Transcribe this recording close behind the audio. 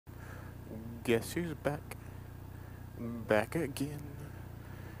Guess who's back? Back again.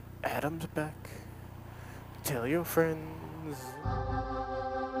 Adam's back. Tell your friends.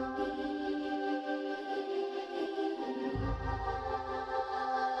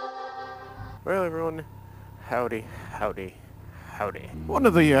 Well, everyone, howdy, howdy, howdy. One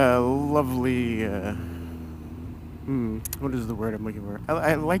of the lovely, what is the word I'm looking for?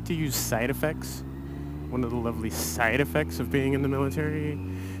 I like to use side effects. One of the lovely side effects of being in the military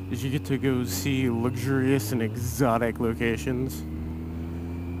is you get to go see luxurious and exotic locations.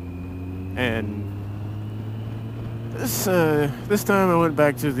 And this time I went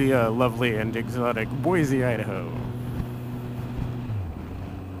back to the lovely and exotic Boise, Idaho.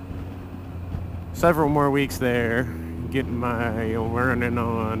 Several more weeks there, getting my learning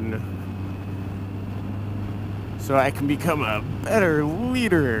on, so I can become a better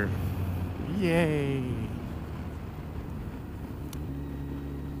leader. Yay.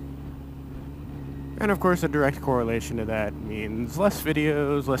 And of course, a direct correlation to that means less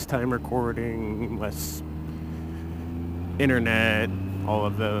videos, less time recording, less internet, all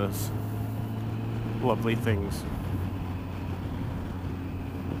of those lovely things.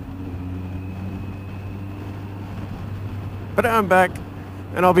 But I'm back,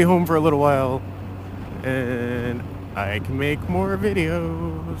 and I'll be home for a little while, and I can make more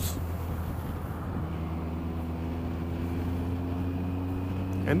videos.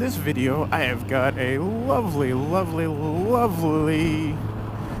 In this video, I have got a lovely, lovely, lovely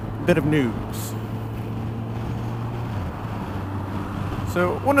bit of news.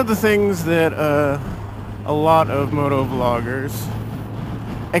 So, one of the things that a lot of moto vloggers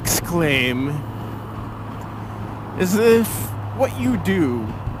exclaim is that if what you do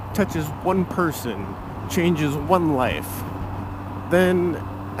touches one person, changes one life, then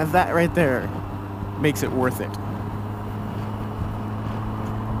that right there makes it worth it.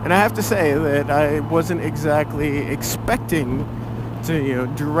 And I have to say that I wasn't exactly expecting to,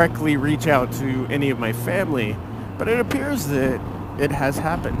 directly reach out to any of my family, but it appears that it has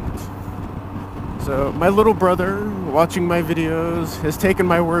happened. So my little brother, watching my videos, has taken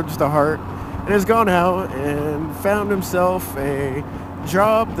my words to heart and has gone out and found himself a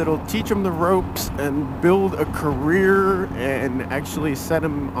job that'll teach him the ropes and build a career and actually set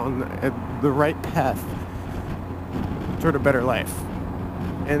him on the right path toward a better life.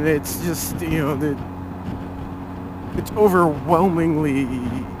 And it's just, it's overwhelmingly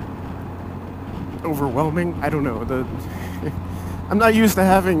overwhelming. I don't know. I'm not used to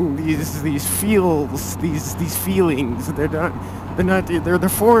having these feels, these feelings. They're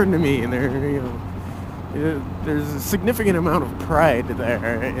foreign to me, and there's a significant amount of pride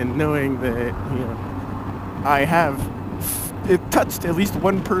there in knowing that I have it touched at least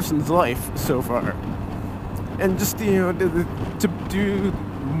one person's life so far, and just to do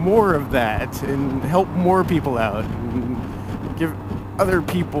more of that and help more people out and give other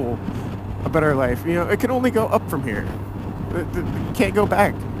people a better life. It can only go up from here. It can't go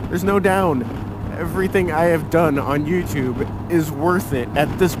back. There's no down. Everything I have done on YouTube is worth it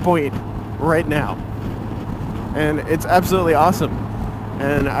at this point right now. And it's absolutely awesome.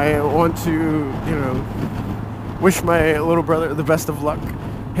 And I want to, wish my little brother the best of luck.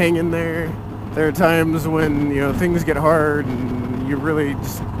 Hang in there. There are times when, things get hard and you really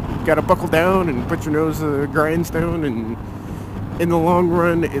just gotta buckle down and put your nose to the grindstone, and in the long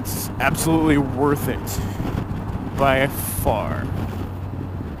run, it's absolutely worth it. By far.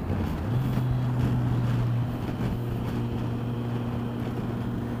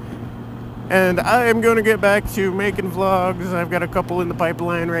 And I am going to get back to making vlogs. I've got a couple in the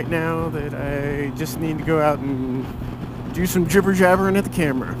pipeline right now that I just need to go out and do some jibber jabbering at the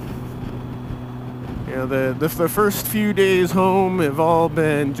camera. The first few days home have all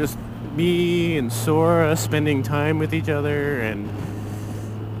been just me and Sora spending time with each other, and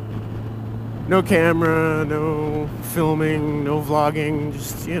no camera, no filming, no vlogging,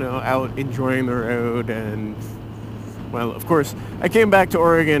 just, out enjoying the road. And, well, of course, I came back to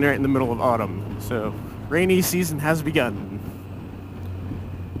Oregon right in the middle of autumn, so rainy season has begun.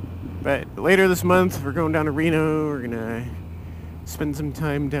 But later this month, we're going down to Reno. We're going to spend some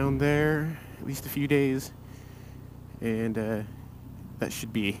time down there, at least a few days, and that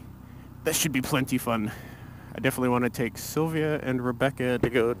should be plenty fun. I definitely want to take Sylvia and Rebecca to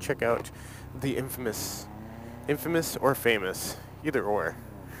go check out the infamous or famous, either or.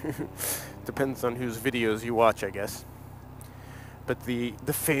 Depends on whose videos you watch, I guess. But the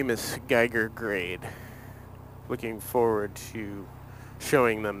famous Geiger grade. Looking forward to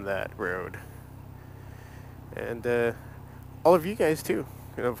showing them that road. And all of you guys too.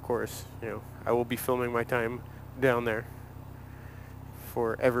 And of course, I will be filming my time down there.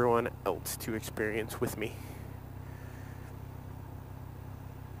 for everyone else to experience with me.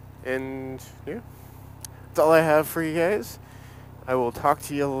 And yeah, that's all I have for you guys. I will talk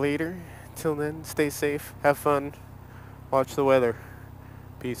to you later. Till then, stay safe, have fun, watch the weather.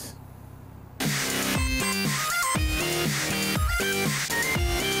 Peace.